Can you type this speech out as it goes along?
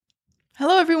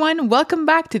Hello, everyone. Welcome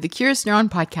back to the Curious Neuron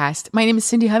podcast. My name is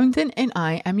Cindy Huntington, and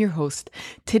I am your host.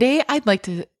 Today, I'd like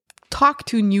to talk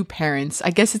to new parents.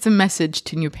 I guess it's a message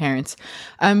to new parents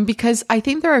because I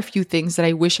think there are a few things that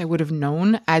I wish I would have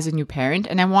known as a new parent,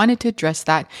 and I wanted to address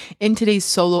that in today's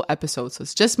solo episode. So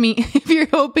it's just me. If you're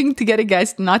hoping to get a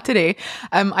guest, not today.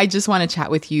 I just want to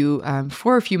chat with you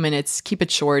for a few minutes, keep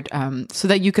it short so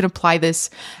that you can apply this.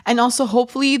 And also,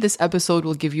 hopefully, this episode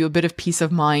will give you a bit of peace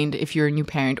of mind if you're a new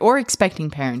parent or expecting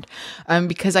parent,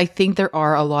 because I think there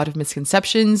are a lot of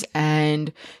misconceptions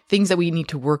and things that we need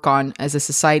to work on as a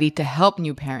society to help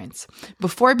new parents.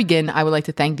 Before I begin, I would like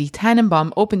to thank the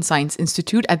Tannenbaum Open Science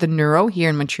Institute at the Neuro here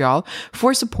in Montreal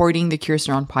for supporting the Curious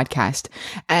Neuron podcast.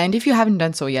 And if you haven't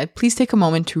done so yet, please take a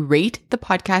moment to rate the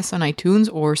podcast on iTunes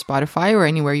or Spotify or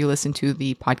anywhere you listen to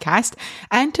the podcast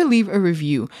and to leave a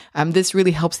review. This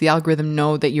really helps the algorithm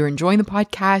know that you're enjoying the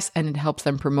podcast, and it helps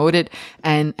them promote it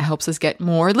and helps us get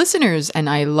more listeners. And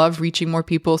I love reaching more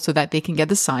people so that they can get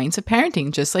the science of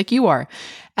parenting just like you are.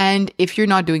 And if you're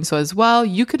not doing so as well,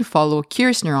 you could follow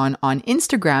Curious Neuron on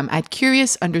Instagram at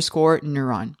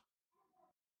curious_neuron.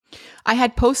 I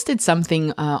had posted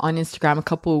something on Instagram a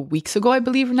couple of weeks ago, I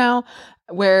believe now,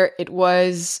 where it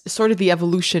was sort of the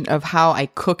evolution of how I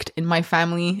cooked in my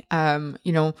family,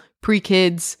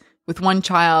 pre-kids, with one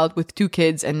child, with two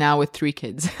kids, and now with three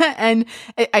kids. And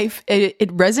it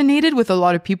resonated with a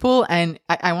lot of people, and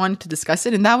I wanted to discuss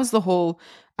it. And that was the whole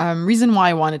reason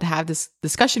why I wanted to have this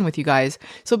discussion with you guys.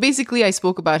 So basically, I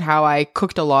spoke about how I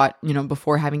cooked a lot,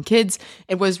 before having kids.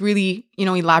 It was really,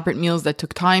 elaborate meals that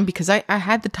took time because I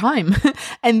had the time.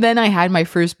 And then I had my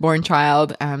firstborn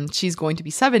child. She's going to be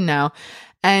 7 now.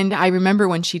 And I remember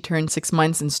when she turned 6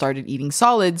 months and started eating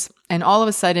solids, and all of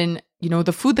a sudden,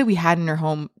 the food that we had in her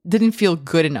home didn't feel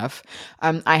good enough.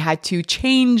 I had to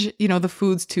change, the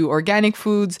foods to organic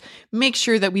foods, make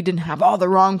sure that we didn't have all the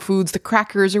wrong foods, the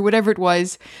crackers or whatever it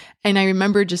was. And I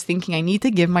remember just thinking, I need to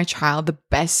give my child the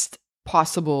best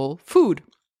possible food.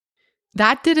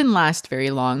 That didn't last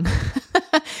very long.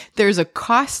 There's a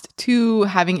cost to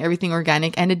having everything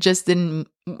organic, and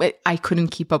I couldn't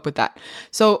keep up with that.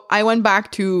 So I went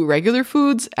back to regular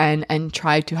foods and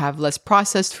tried to have less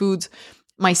processed foods.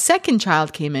 My second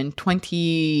child came in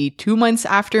 22 months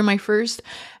after my first.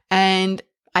 And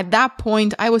at that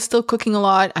point, I was still cooking a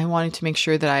lot. I wanted to make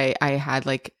sure that I had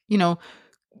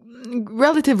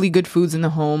relatively good foods in the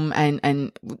home,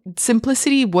 and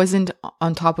simplicity wasn't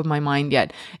on top of my mind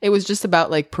yet. It was just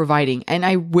about providing. And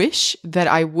I wish that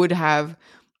I would have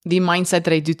the mindset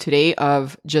that I do today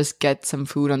of just get some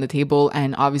food on the table.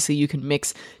 And obviously you can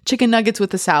mix chicken nuggets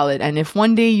with a salad. And if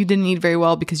one day you didn't eat very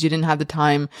well because you didn't have the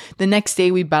time, the next day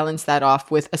we balance that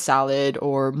off with a salad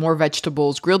or more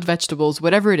vegetables, grilled vegetables,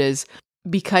 whatever it is.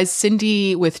 Because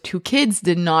Cindy with 2 kids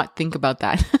did not think about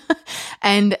that.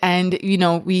 and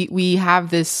we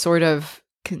have this sort of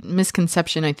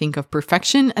misconception, I think, of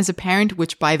perfection as a parent,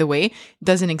 which, by the way,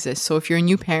 doesn't exist. So if you're a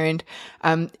new parent,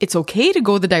 it's okay to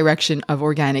go the direction of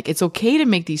organic. It's okay to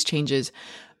make these changes.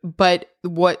 But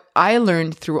what I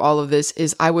learned through all of this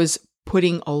is I was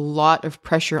putting a lot of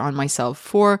pressure on myself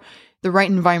for the right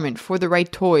environment, for the right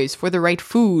toys, for the right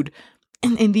food.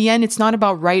 And in the end, it's not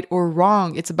about right or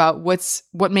wrong. It's about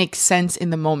what makes sense in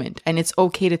the moment. And it's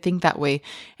okay to think that way.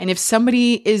 And if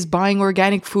somebody is buying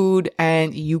organic food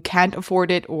and you can't afford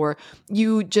it, or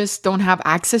you just don't have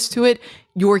access to it,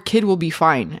 your kid will be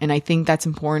fine. And I think that's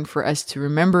important for us to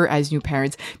remember as new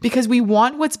parents, because we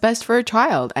want what's best for a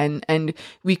child. And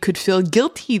we could feel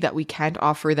guilty that we can't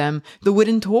offer them the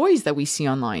wooden toys that we see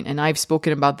online. And I've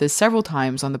spoken about this several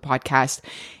times on the podcast.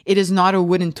 It is not a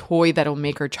wooden toy that'll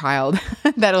make our child,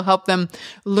 that'll help them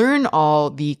learn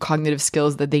all the cognitive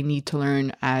skills that they need to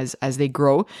learn as they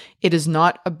grow. It is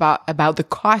not about the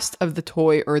cost of the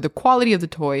toy or the quality of the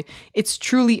toy. It's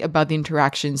truly about the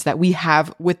interactions that we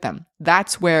have with them.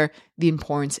 That's where the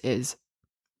importance is.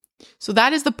 So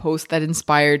that is the post that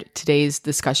inspired today's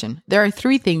discussion. There are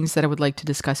 3 things that I would like to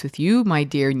discuss with you, my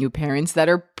dear new parents, that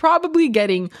are probably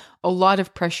getting a lot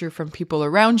of pressure from people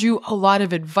around you, a lot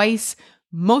of advice,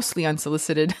 mostly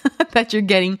unsolicited, that you're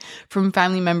getting from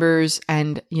family members.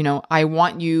 And, I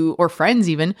want you, or friends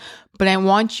even, but I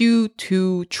want you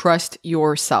to trust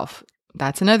yourself.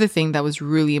 That's another thing that was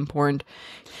really important.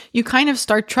 You kind of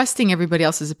start trusting everybody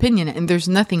else's opinion, and there's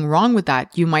nothing wrong with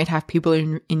that. You might have people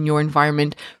in your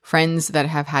environment, friends that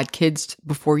have had kids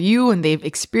before you, and they've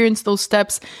experienced those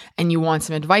steps, and you want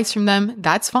some advice from them.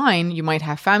 That's fine. You might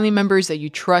have family members that you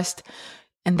trust,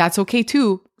 and that's okay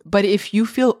too. But if you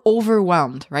feel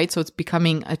overwhelmed, right? So it's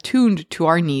becoming attuned to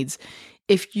our needs.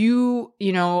 if you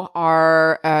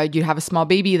have a small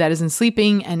baby that isn't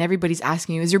sleeping and everybody's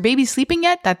asking you, is your baby sleeping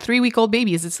yet? That 3-week-old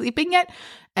baby, is it sleeping yet?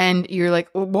 And you're like,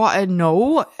 well,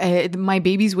 no, my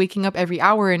baby's waking up every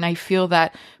hour and I feel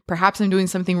that perhaps I'm doing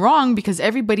something wrong because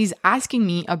everybody's asking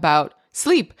me about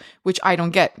sleep, which I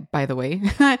don't get, by the way.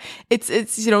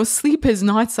 It's sleep is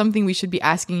not something we should be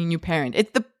asking a new parent.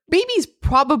 The baby's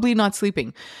probably not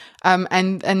sleeping.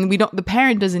 And the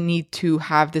parent doesn't need to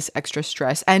have this extra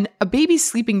stress. And a baby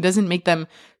sleeping doesn't make them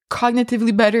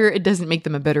cognitively better. It doesn't make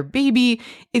them a better baby.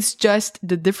 It's just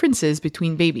the differences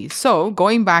between babies. So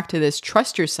going back to this,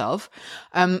 trust yourself.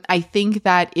 I think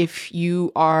that if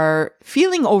you are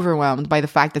feeling overwhelmed by the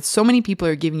fact that so many people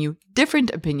are giving you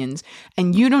different opinions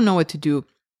and you don't know what to do,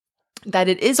 that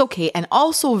it is okay, and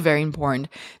also very important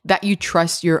that you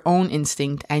trust your own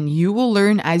instinct and you will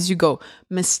learn as you go.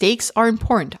 Mistakes are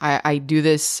important. I do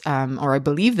this, or I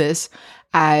believe this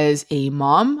as a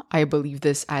mom. I believe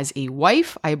this as a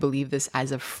wife. I believe this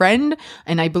as a friend.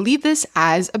 And I believe this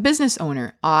as a business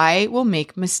owner. I will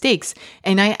make mistakes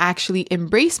and I actually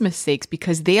embrace mistakes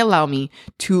because they allow me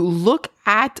to look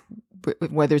at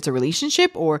whether it's a relationship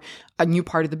or a new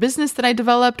part of the business that I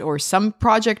developed or some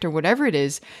project or whatever it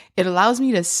is. It allows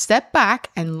me to step back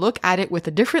and look at it with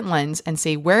a different lens and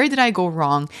say, where did I go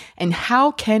wrong and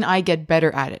how can I get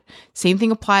better at it? Same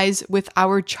thing applies with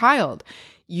our child.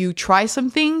 You try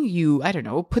something,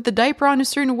 put the diaper on a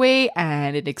certain way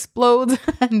and it explodes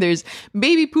and there's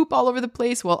baby poop all over the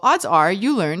place. Well, odds are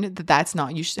you learned that that's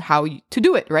not to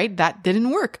do it, right? That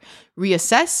didn't work.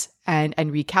 Reassess and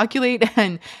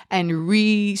recalculate and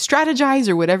re-strategize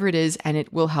or whatever it is, and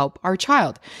it will help our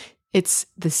child. It's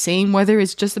the same whether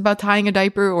it's just about tying a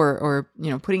diaper or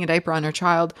putting a diaper on our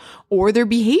child or their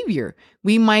behavior.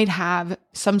 We might have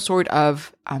some sort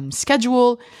of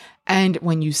schedule. And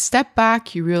when you step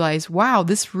back, you realize, wow,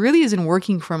 this really isn't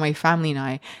working for my family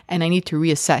and I need to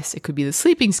reassess. It could be the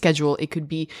sleeping schedule. It could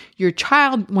be your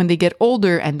child when they get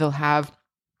older and they'll have,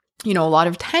 a lot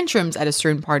of tantrums at a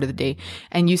certain part of the day.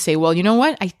 And you say, well, you know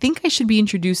what? I think I should be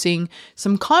introducing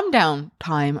some calm down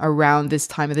time around this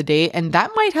time of the day. And that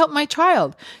might help my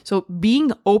child. So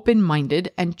being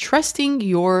open-minded and trusting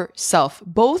yourself,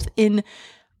 both in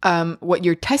what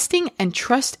you're testing and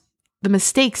trust the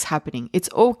mistakes happening. It's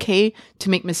okay to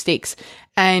make mistakes.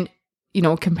 And,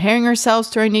 comparing ourselves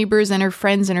to our neighbors and our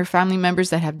friends and our family members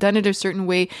that have done it a certain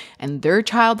way and their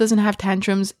child doesn't have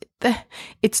tantrums,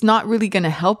 it's not really going to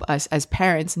help us as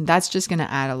parents. And that's just going to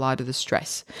add a lot of the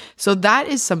stress. So that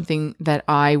is something that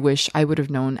I wish I would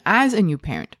have known as a new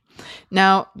parent.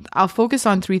 Now, I'll focus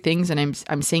on 3 things and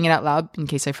I'm saying it out loud in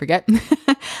case I forget.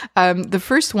 The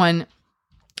first one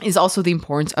is also the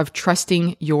importance of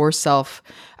trusting yourself.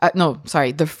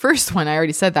 The first one, I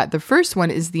already said that. The first one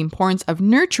is the importance of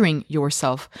nurturing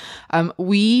yourself.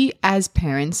 We as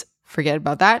parents, forget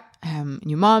about that.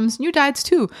 New moms, new dads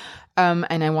too.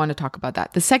 And I want to talk about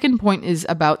that. The second point is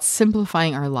about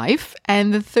simplifying our life.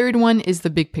 And the third one is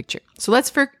the big picture. So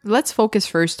let's focus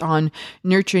first on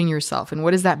nurturing yourself. And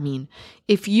what does that mean?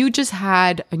 If you just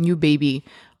had a new baby,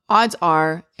 odds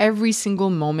are every single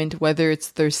moment, whether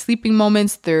it's their sleeping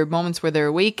moments, their moments where they're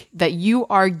awake, that you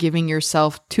are giving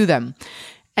yourself to them.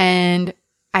 And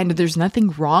there's nothing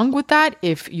wrong with that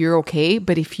if you're okay.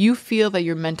 But if you feel that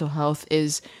your mental health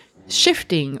is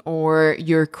shifting or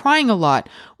you're crying a lot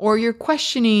or you're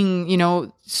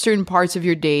questioning, certain parts of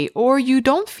your day, or you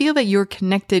don't feel that you're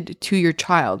connected to your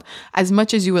child as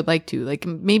much as you would like to, like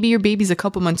maybe your baby's a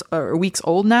couple months or weeks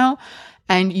old now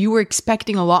and you were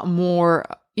expecting a lot more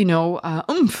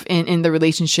oomph in the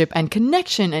relationship and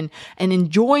connection and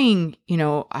enjoying,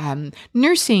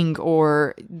 nursing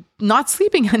or not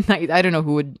sleeping at night. I don't know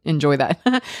who would enjoy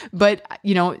that, but,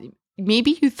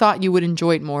 maybe you thought you would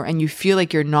enjoy it more and you feel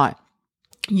like you're not.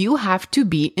 You have to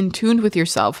be in tune with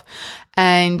yourself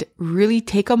and really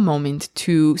take a moment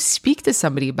to speak to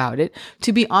somebody about it,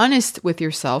 to be honest with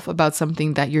yourself about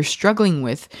something that you're struggling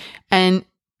with and,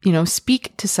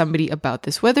 speak to somebody about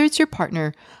this, whether it's your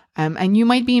partner. And you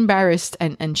might be embarrassed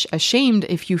and ashamed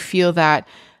if you feel that,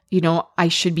 I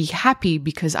should be happy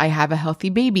because I have a healthy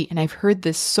baby. And I've heard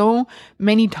this so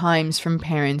many times from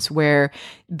parents where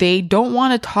they don't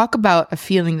want to talk about a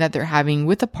feeling that they're having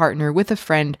with a partner, with a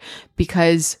friend,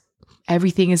 because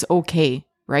everything is okay,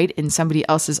 right? In somebody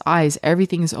else's eyes,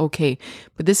 everything is okay.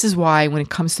 But this is why when it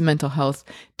comes to mental health,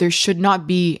 there should not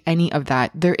be any of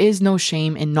that. There is no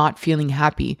shame in not feeling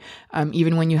happy.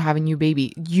 Even when you have a new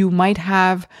baby, you might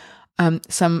have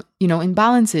some,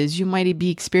 imbalances. You might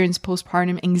be experiencing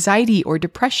postpartum anxiety or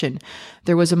depression.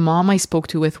 There was a mom I spoke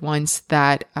to with once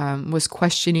that was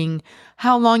questioning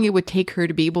how long it would take her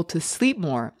to be able to sleep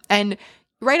more. And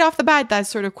right off the bat, that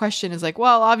sort of question is like,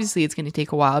 well, obviously it's going to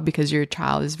take a while because your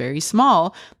child is very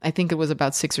small. I think it was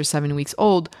about 6 or 7 weeks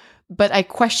old. But I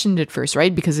questioned it first,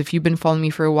 right? Because if you've been following me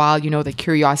for a while, you know that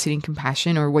curiosity and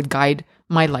compassion are what guide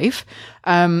my life.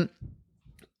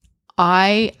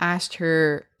 I asked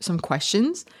her some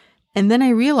questions, and then I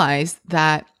realized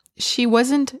that it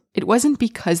wasn't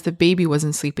because the baby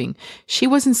wasn't sleeping. She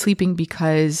wasn't sleeping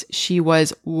because she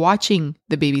was watching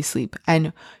the baby sleep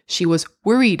and she was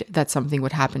worried that something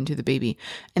would happen to the baby.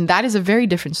 And that is a very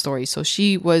different story. So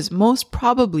she was most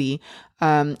probably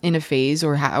in a phase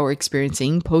or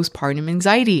experiencing postpartum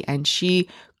anxiety, and she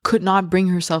could not bring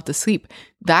herself to sleep.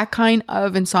 That kind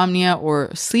of insomnia or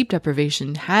sleep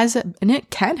deprivation and it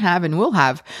can have and will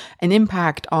have an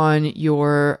impact on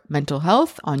your mental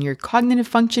health, on your cognitive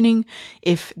functioning.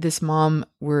 If this mom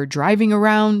were driving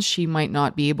around, she might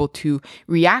not be able to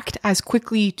react as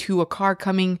quickly to a car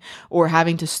coming or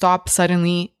having to stop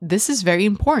suddenly. This is very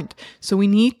important. So we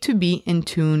need to be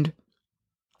attuned,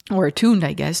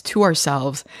 I guess, to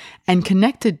ourselves and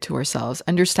connected to ourselves,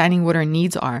 understanding what our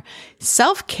needs are.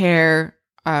 Self-care,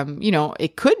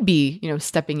 it could be,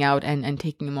 stepping out and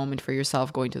taking a moment for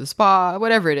yourself, going to the spa,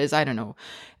 whatever it is. I don't know.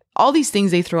 All these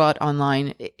things they throw out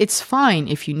online. It's fine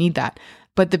if you need that.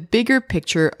 But the bigger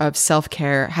picture of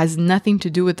self-care has nothing to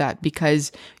do with that,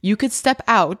 because you could step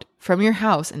out from your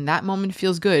house and that moment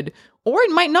feels good, or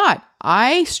it might not.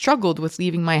 I struggled with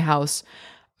leaving my house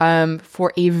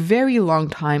for a very long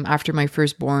time after my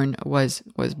firstborn was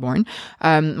born.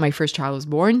 My first child was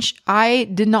born. I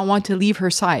did not want to leave her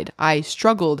side. I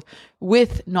struggled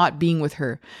with not being with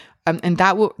her. And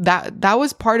that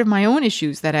was part of my own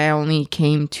issues that I only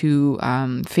came to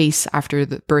face after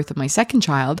the birth of my second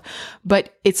child.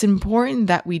 But it's important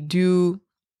that we do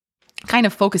kind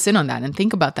of focus in on that and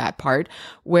think about that part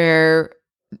where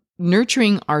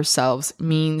nurturing ourselves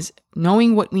means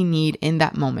knowing what we need in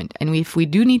that moment. And if we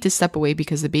do need to step away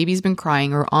because the baby's been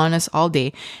crying or on us all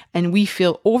day and we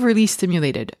feel overly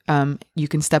stimulated, you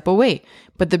can step away.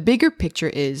 But the bigger picture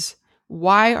is,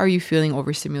 why are you feeling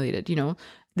overstimulated?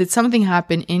 Did something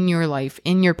happen in your life,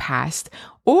 in your past?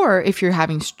 Or if you're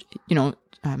having,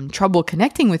 trouble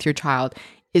connecting with your child,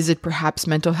 is it perhaps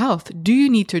mental health? Do you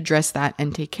need to address that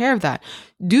and take care of that?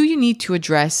 Do you need to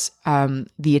address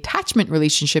the attachment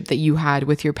relationship that you had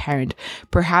with your parent,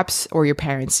 perhaps, or your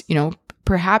parents?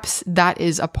 Perhaps that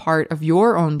is a part of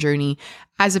your own journey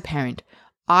as a parent.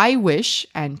 I wish,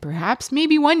 and perhaps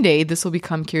maybe one day this will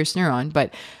become Curious Neuron,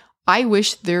 but I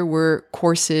wish there were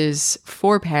courses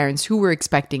for parents who were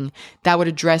expecting that would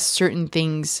address certain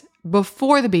things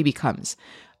before the baby comes.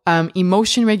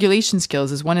 Emotion regulation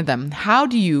skills is one of them. How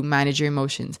do you manage your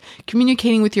emotions?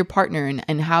 Communicating with your partner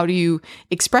and how do you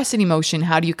express an emotion?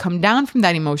 How do you come down from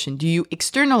that emotion? Do you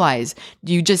externalize?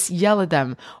 Do you just yell at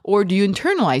them? Or do you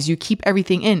internalize? You keep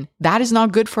everything in. That is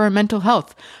not good for our mental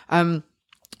health.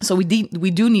 So we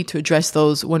do need to address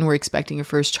those when we're expecting a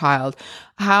first child.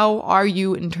 How are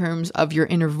you in terms of your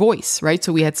inner voice, right?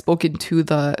 So we had spoken to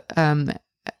the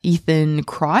Ethan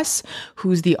Kross,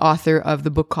 who's the author of the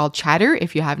book called Chatter.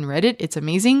 If you haven't read it, it's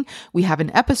amazing. We have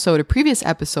a previous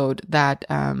episode that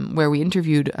where we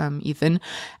interviewed Ethan,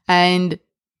 and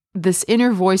this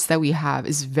inner voice that we have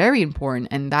is very important,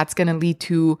 and that's going to lead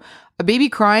to a baby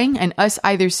crying and us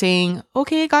either saying,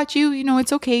 "Okay, I got you.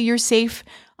 It's okay. You're safe.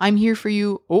 I'm here for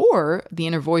you." Or the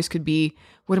inner voice could be,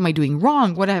 "What am I doing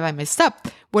wrong? What have I messed up?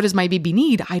 What does my baby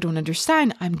need? I don't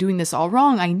understand. I'm doing this all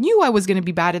wrong. I knew I was going to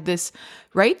be bad at this,"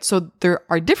 right? So there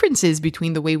are differences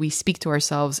between the way we speak to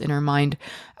ourselves in our mind.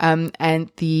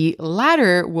 And the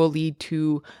latter will lead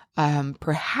to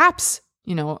perhaps,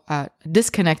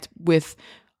 disconnect with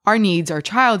our needs, our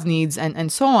child's needs,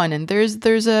 and so on. And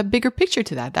there's a bigger picture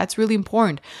to that. That's really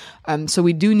important. So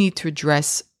we do need to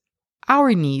address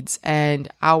our needs and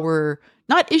our,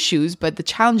 not issues, but the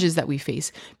challenges that we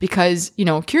face. Because,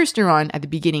 Curious Neuron at the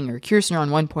beginning, or Curious Neuron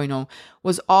 1.0,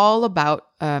 was all about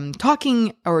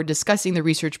talking or discussing the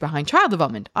research behind child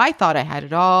development. I thought I had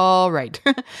it all right.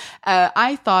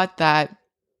 I thought that,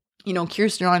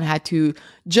 Curious Neuron had to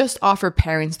just offer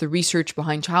parents the research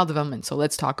behind child development. So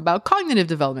let's talk about cognitive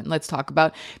development. Let's talk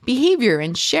about behavior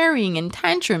and sharing and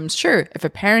tantrums. Sure, if a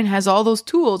parent has all those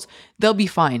tools, they'll be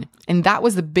fine. And that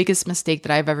was the biggest mistake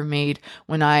that I've ever made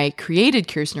when I created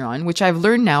Curious Neuron, which I've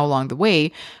learned now along the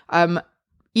way.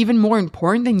 Even more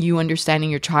important than you understanding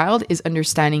your child is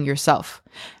understanding yourself.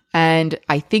 And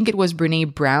I think it was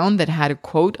Brene Brown that had a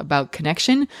quote about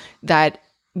connection, that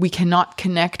we cannot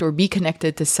connect or be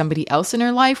connected to somebody else in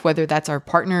our life, whether that's our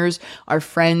partners, our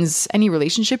friends, any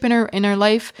relationship in our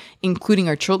life, including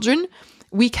our children.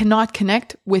 We cannot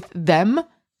connect with them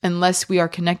unless we are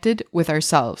connected with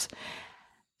ourselves.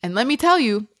 And let me tell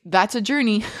you, that's a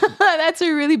journey. That's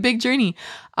a really big journey.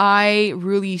 I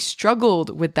really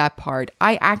struggled with that part.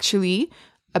 I actually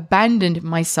abandoned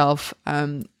myself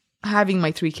having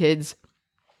my 3 kids.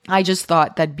 I just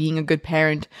thought that being a good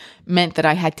parent meant that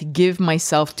I had to give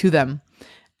myself to them.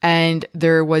 And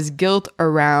there was guilt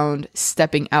around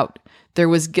stepping out. There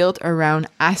was guilt around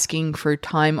asking for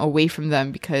time away from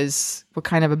them, because what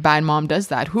kind of a bad mom does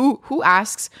that? Who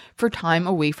asks for time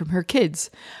away from her kids?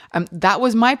 That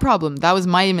was my problem. That was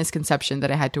my misconception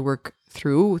that I had to work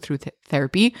through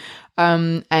therapy.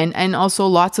 And also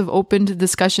lots of open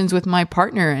discussions with my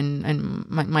partner and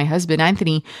my husband,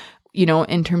 Anthony,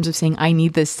 in terms of saying, I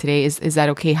need this today. Is that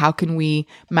okay? How can we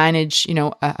manage, a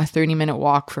 30-minute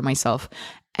walk for myself?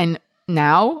 And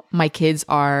now my kids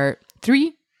are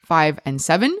 3, 5, and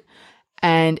 7.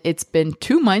 And it's been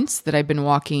 2 months that I've been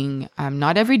walking,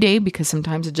 not every day, because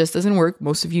sometimes it just doesn't work.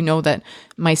 Most of you know that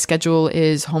my schedule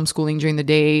is homeschooling during the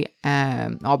day,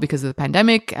 all because of the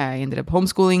pandemic. I ended up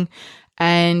homeschooling,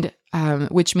 and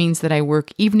which means that I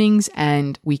work evenings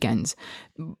and weekends,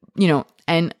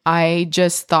 and I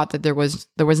just thought that there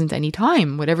wasn't any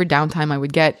time. Whatever downtime I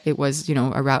would get, it was,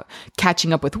 around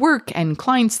catching up with work and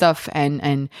client stuff,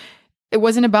 and it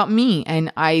wasn't about me.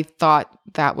 And I thought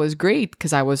that was great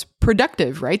because I was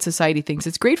productive, right? Society thinks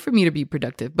it's great for me to be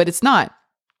productive, but it's not.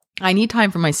 I need time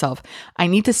for myself. I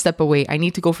need to step away. I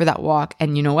need to go for that walk.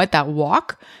 And you know what? That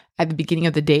walk at the beginning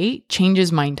of the day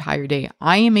changes my entire day.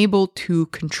 I am able to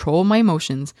control my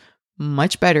emotions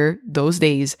much better those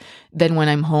days than when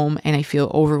I'm home and I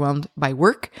feel overwhelmed by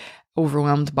work,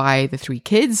 overwhelmed by the 3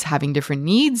 kids having different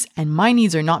needs, and my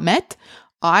needs are not met.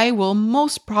 I will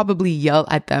most probably yell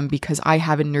at them because I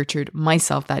haven't nurtured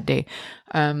myself that day.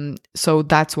 So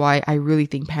that's why I really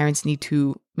think parents need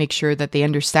to make sure that they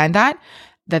understand that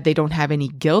they don't have any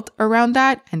guilt around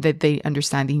that, and that they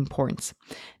understand the importance.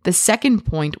 The second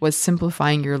point was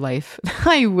simplifying your life.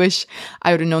 I wish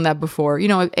I would have known that before.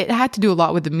 It had to do a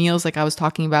lot with the meals like I was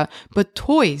talking about, but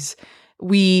toys,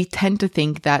 we tend to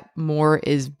think that more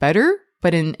is better,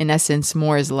 but in essence,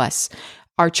 more is less.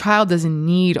 Our child doesn't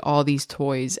need all these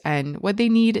toys, and what they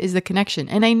need is the connection.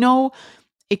 And I know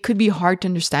it could be hard to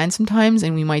understand sometimes,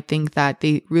 and we might think that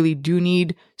they really do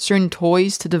need certain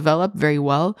toys to develop very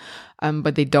well,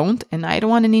 but they don't. And I don't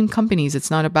want to name companies.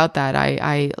 It's not about that.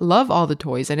 I love all the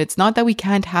toys, and it's not that we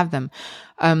can't have them,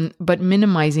 but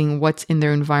minimizing what's in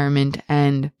their environment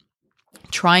and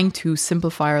trying to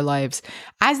simplify our lives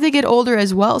as they get older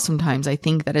as well. Sometimes I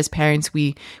think that as parents,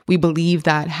 we believe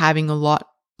that having a lot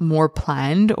more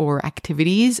planned or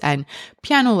activities and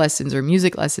piano lessons or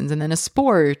music lessons and then a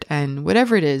sport and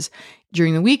whatever it is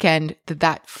during the weekend,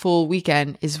 that full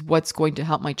weekend is what's going to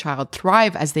help my child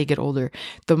thrive as they get older.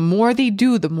 The more they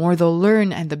do, the more they'll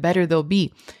learn and the better they'll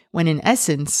be. When in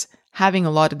essence, having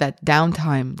a lot of that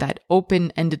downtime, that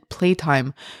open-ended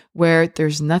playtime where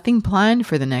there's nothing planned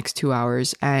for the next 2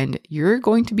 hours and you're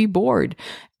going to be bored,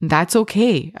 that's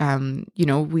okay.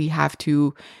 We have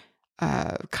to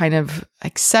kind of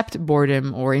accept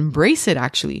boredom or embrace it,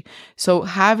 actually. So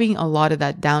having a lot of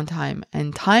that downtime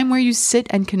and time where you sit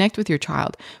and connect with your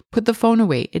child, put the phone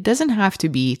away. It doesn't have to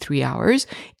be 3 hours.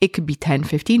 It could be 10,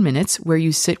 15 minutes where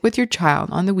you sit with your child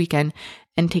on the weekend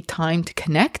and take time to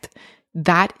connect.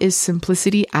 That is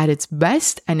simplicity at its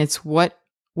best, and it's what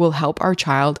will help our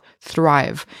child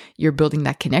thrive. You're building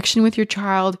that connection with your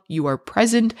child. You are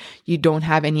present. You don't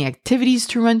have any activities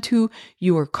to run to.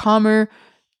 You are calmer.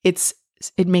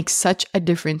 It makes such a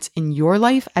difference in your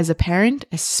life as a parent,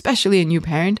 especially a new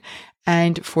parent,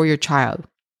 and for your child.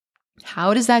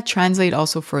 How does that translate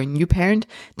also for a new parent?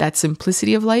 That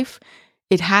simplicity of life?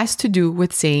 It has to do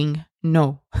with saying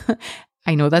no.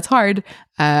 I know that's hard.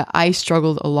 I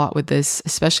struggled a lot with this,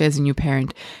 especially as a new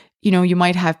parent. You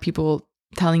might have people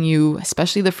telling you,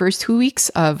 especially the first 2 weeks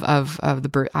of the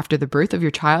birth, after the birth of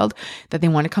your child, that they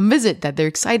want to come visit, that they're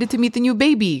excited to meet the new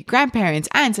baby, grandparents,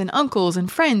 aunts and uncles and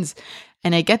friends.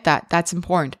 And I get that. That's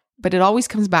important. But it always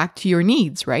comes back to your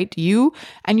needs, right? You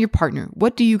and your partner.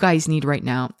 What do you guys need right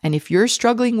now? And if you're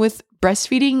struggling with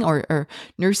breastfeeding or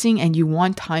nursing and you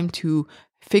want time to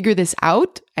figure this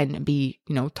out and be,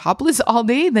 topless all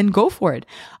day, then go for it.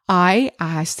 I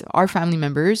asked our family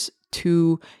members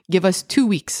to give us 2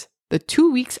 weeks. The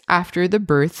 2 weeks after the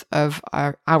birth of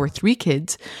our 3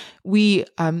 kids, we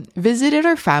visited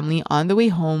our family on the way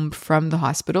home from the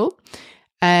hospital.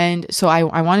 And so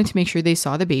I wanted to make sure they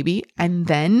saw the baby. And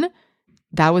then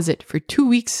that was it. For 2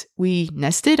 weeks, we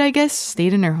nested, I guess,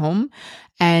 stayed in our home.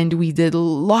 And we did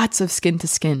lots of skin to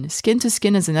skin. Skin to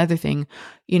skin is another thing,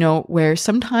 where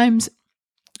sometimes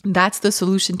that's the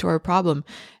solution to our problem.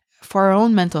 For our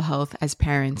own mental health as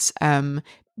parents,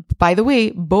 By the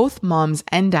way, both moms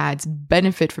and dads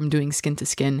benefit from doing skin to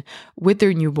skin with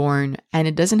their newborn. And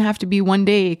it doesn't have to be one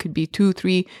day. It could be 2,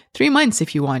 3 months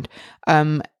if you want.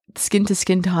 Skin to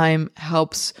skin time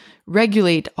helps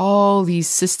regulate all these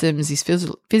systems, these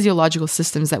physiological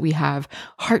systems that we have,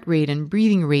 heart rate and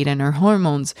breathing rate and our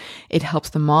hormones. It helps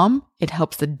the mom. It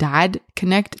helps the dad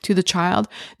connect to the child.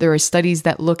 There are studies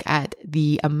that look at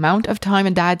the amount of time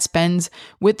a dad spends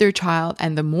with their child,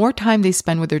 and the more time they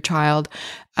spend with their child,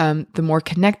 the more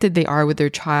connected they are with their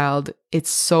child. It's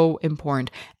so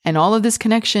important. And all of this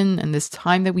connection and this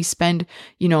time that we spend,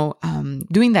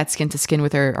 doing that skin to skin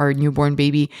with our newborn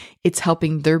baby, it's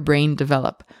helping their brain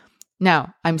develop.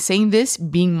 Now, I'm saying this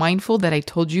being mindful that I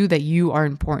told you that you are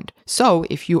important. So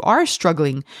if you are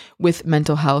struggling with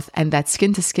mental health and that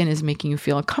skin to skin is making you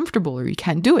feel uncomfortable or you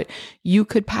can't do it, you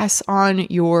could pass on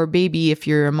your baby. If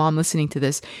you're a mom listening to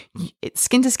this,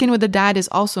 skin to skin with a dad is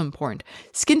also important.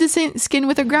 Skin to skin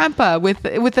with a grandpa,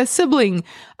 with a sibling,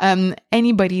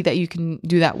 anybody that you can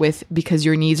do that with, because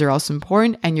your needs are also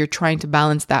important and you're trying to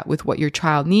balance that with what your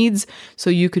child needs.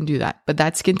 So you can do that. But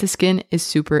that skin to skin is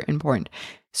super important.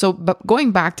 So, but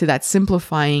going back to that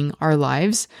simplifying our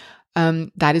lives,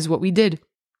 that is what we did.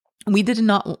 We didn't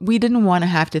want to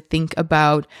have to think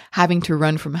about having to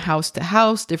run from house to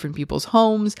house, different people's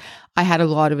homes. I had a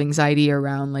lot of anxiety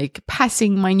around like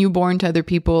passing my newborn to other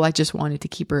people. I just wanted to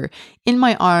keep her in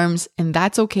my arms, and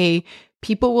that's okay.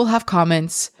 People will have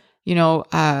comments.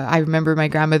 I remember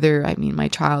my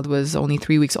child was only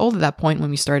 3 weeks old at that point when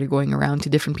we started going around to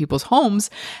different people's homes.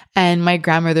 And my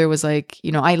grandmother was like,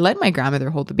 I let my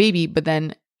grandmother hold the baby, but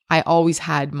then I always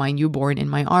had my newborn in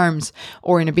my arms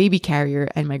or in a baby carrier.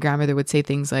 And my grandmother would say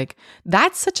things like,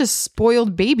 that's such a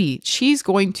spoiled baby. She's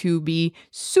going to be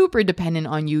super dependent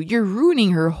on you. You're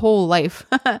ruining her whole life.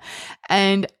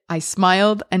 And I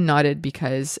smiled and nodded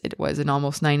because it was an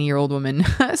almost 90-year-old woman.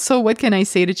 So what can I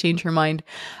say to change her mind?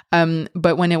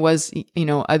 But when it was,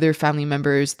 other family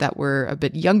members that were a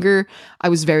bit younger, I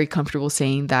was very comfortable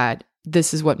saying that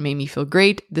this is what made me feel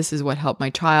great. This is what helped my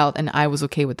child. And I was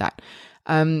okay with that.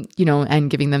 And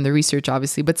giving them the research,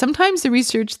 obviously. But sometimes the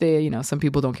research, some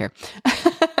people don't care.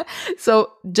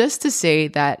 So just to say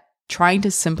that trying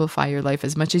to simplify your life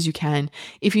as much as you can.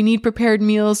 If you need prepared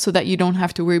meals so that you don't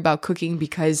have to worry about cooking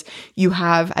because you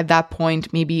have at that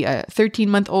point maybe a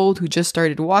 13-month-old who just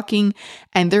started walking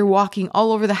and they're walking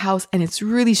all over the house and it's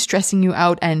really stressing you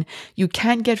out and you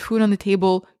can't get food on the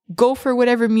table, go for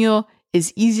whatever meal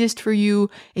is easiest for you.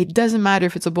 It doesn't matter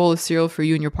if it's a bowl of cereal for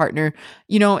you and your partner.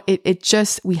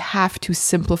 We have to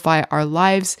simplify our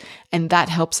lives, and that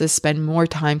helps us spend more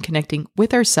time connecting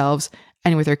with ourselves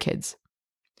and with our kids.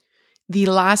 The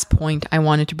last point I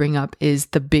wanted to bring up is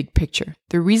the big picture.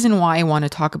 The reason why I want to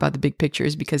talk about the big picture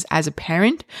is because as a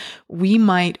parent, we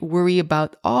might worry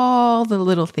about all the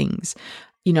little things.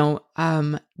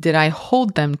 Did I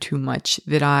hold them too much?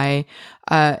 I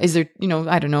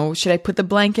don't know, should I put the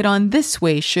blanket on this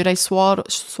way? Should I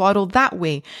swaddle that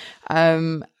way?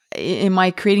 Am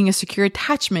I creating a secure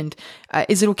attachment?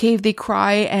 Is it okay if they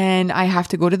cry and I have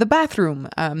to go to the bathroom?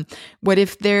 What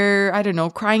if they're,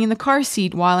 crying in the car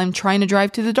seat while I'm trying to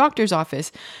drive to the doctor's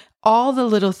office? All the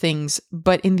little things,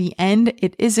 but in the end,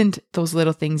 it isn't those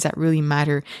little things that really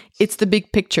matter. It's the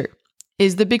big picture.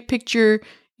 Is the big picture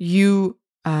you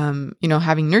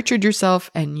having nurtured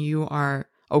yourself and you are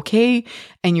okay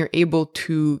and you're able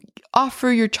to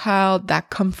offer your child that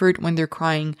comfort when they're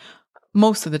crying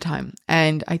most of the time.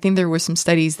 And I think there were some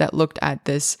studies that looked at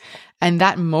this, and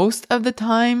that most of the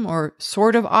time or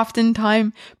sort of often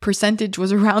time percentage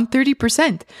was around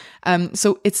 30%.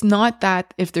 So it's not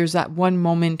that if there's that one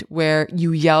moment where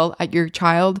you yell at your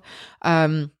child,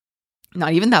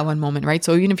 not even that one moment, right?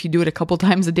 So even if you do it a couple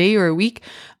times a day or a week,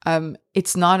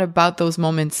 it's not about those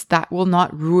moments. That will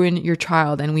not ruin your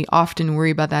child. And we often worry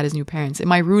about that as new parents.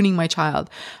 Am I ruining my child?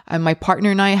 My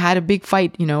partner and I had a big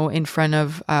fight, in front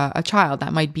of a child.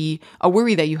 That might be a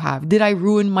worry that you have. Did I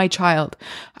ruin my child?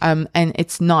 And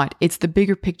it's not. It's the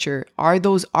bigger picture. Are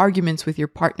those arguments with your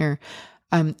partner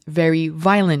very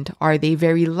violent? Are they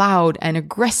very loud and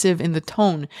aggressive in the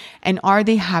tone? And are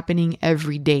they happening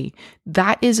every day?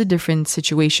 That is a different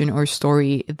situation or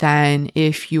story than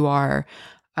if you are,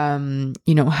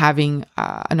 having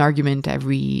an argument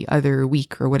every other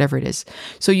week or whatever it is.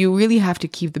 So you really have to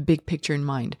keep the big picture in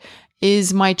mind.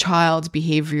 Is my child's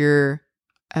behavior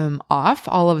off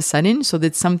all of a sudden? So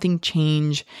did something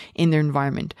change in their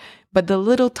environment? But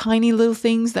the tiny little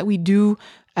things that we do,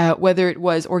 whether it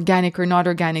was organic or not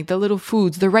organic, the little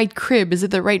foods, the right crib, is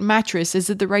it the right mattress? Is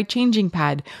it the right changing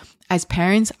pad? As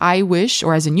parents, I wish,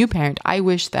 or as a new parent, I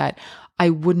wish that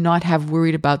I would not have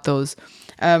worried about those.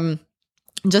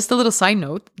 just a little side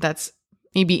note that's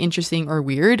maybe interesting or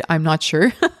weird, I'm not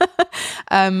sure.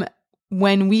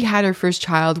 When we had our first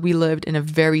child, we lived in a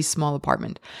very small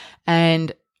apartment,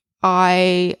 and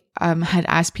I had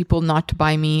asked people not to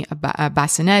buy me a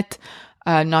bassinet,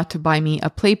 not to buy me a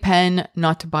playpen,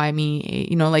 not to buy me,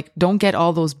 like don't get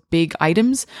all those big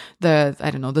items.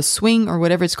 The swing or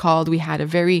whatever it's called. We had a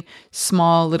very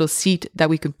small little seat that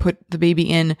we could put the baby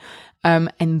in.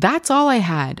 And that's all I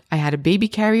had. I had a baby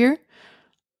carrier,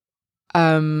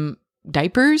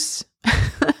 diapers.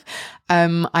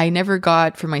 I never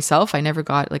got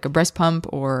like a breast pump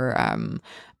or,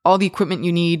 all the equipment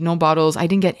you need, no bottles. I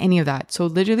didn't get any of that. So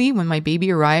literally when my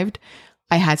baby arrived,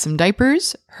 I had some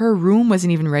diapers. Her room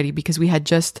wasn't even ready because we had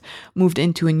just moved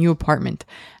into a new apartment.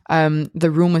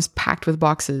 The room was packed with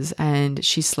boxes and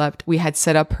she slept. We had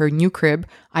set up her new crib,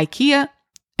 IKEA,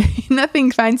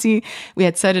 nothing fancy. We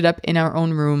had set it up in our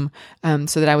own room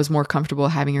so that I was more comfortable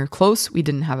having her close. We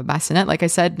didn't have a bassinet, like I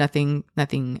said,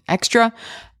 nothing extra.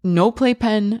 No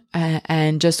playpen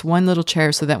and just one little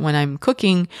chair so that when I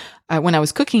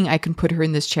was cooking, I can put her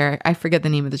in this chair. I forget the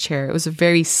name of the chair. It was a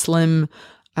very slim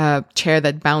chair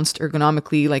that bounced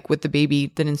ergonomically, like with the baby,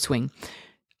 didn't swing.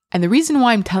 And the reason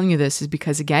why I'm telling you this is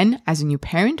because, again, as a new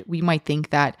parent, we might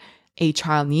think that a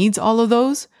child needs all of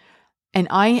those. And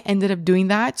I ended up doing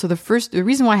that. So the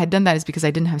reason why I had done that is because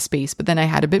I didn't have space, but then I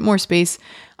had a bit more space.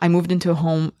 I moved into a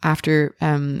home after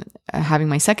having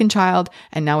my second child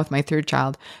and now with my third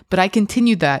child, but I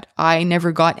continued that. I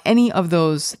never got any of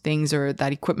those things or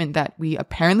that equipment that we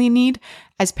apparently need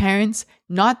as parents.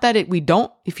 Not that we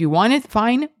don't, if you want it,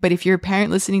 fine. But if you're a parent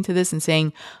listening to this and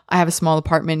saying, I have a small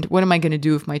apartment, what am I going to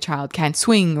do if my child can't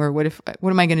swing? Or what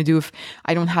am I going to do if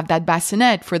I don't have that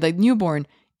bassinet for the newborn?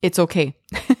 It's okay.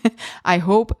 I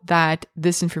hope that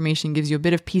this information gives you a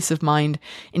bit of peace of mind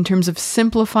in terms of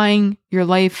simplifying your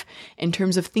life, in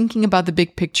terms of thinking about the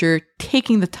big picture,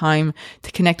 taking the time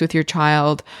to connect with your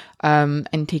child,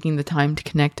 and taking the time to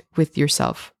connect with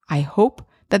yourself. I hope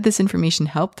that this information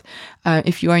helped.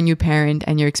 If you are a new parent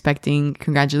and you're expecting,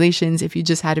 congratulations. If you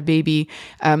just had a baby,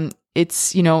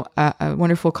 it's, a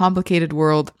wonderful, complicated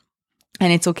world.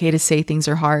 And it's okay to say things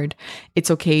are hard. It's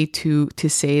okay to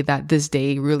say that this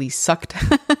day really sucked.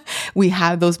 We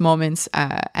have those moments,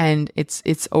 and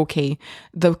it's okay.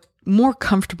 The more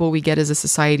comfortable we get as a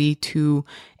society to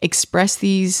express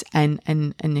these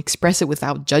and express it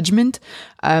without judgment,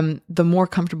 the more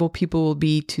comfortable people will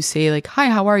be to say like, hi,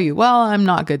 how are you? Well, I'm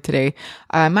not good today.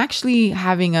 I'm actually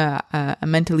having a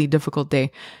mentally difficult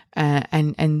day.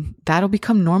 And that'll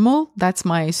become normal. That's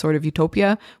my sort of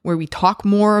utopia, where we talk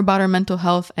more about our mental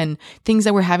health and things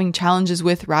that we're having challenges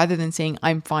with, rather than saying,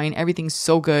 I'm fine, everything's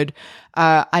so good,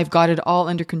 I've got it all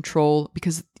under control,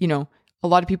 because, a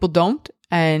lot of people don't.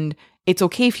 And it's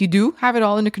okay if you do have it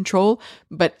all under control.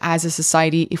 But as a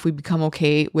society, if we become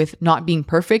okay with not being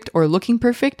perfect or looking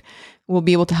perfect, we'll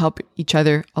be able to help each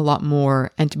other a lot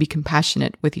more and to be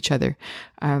compassionate with each other.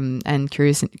 And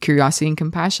curiosity and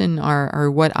compassion are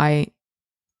what I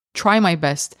try my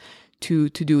best to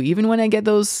do. Even when I get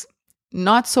those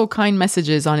not so kind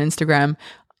messages on Instagram,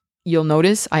 you'll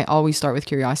notice I always start with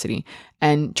curiosity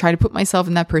and try to put myself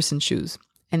in that person's shoes.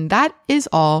 And that is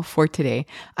all for today.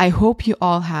 I hope you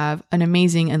all have an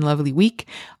amazing and lovely week.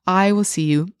 I will see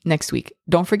you next week.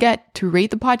 Don't forget to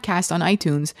rate the podcast on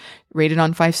iTunes, rate it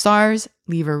on 5 stars,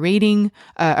 leave a review,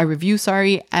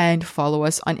 and follow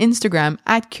us on Instagram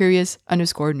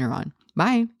 @curious_neuron.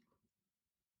 Bye.